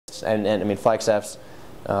place. And I mean, Flagstaff's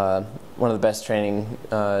one of the best training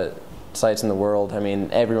sites in the world. I mean,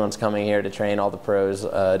 everyone's coming here to train, all the pros,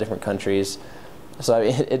 different countries. So I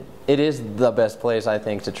mean, it is the best place, I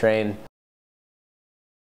think, to train.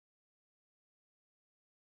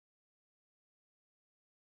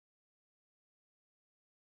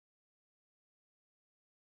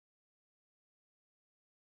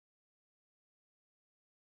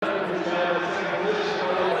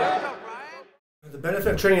 The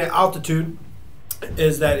benefit of training at altitude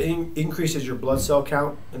is that it increases your blood cell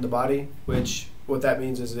count in the body, which what that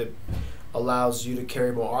means is it allows you to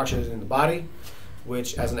carry more oxygen in the body,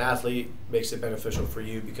 which as an athlete makes it beneficial for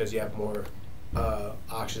you because you have more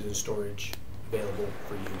oxygen storage available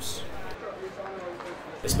for use.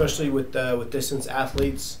 Especially with distance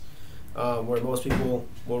athletes, where most people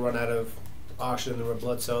will run out of oxygen in their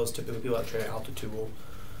blood cells. Typically people that train at altitude will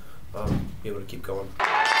be able to keep going.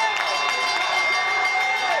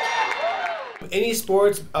 Any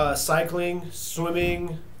sports, cycling,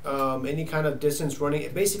 swimming, any kind of distance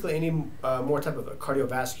running, basically any more type of a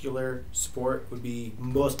cardiovascular sport would be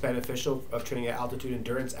most beneficial of training at altitude.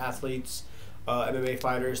 Endurance athletes, MMA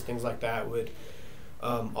fighters, things like that would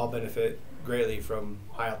all benefit greatly from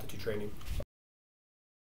high altitude training.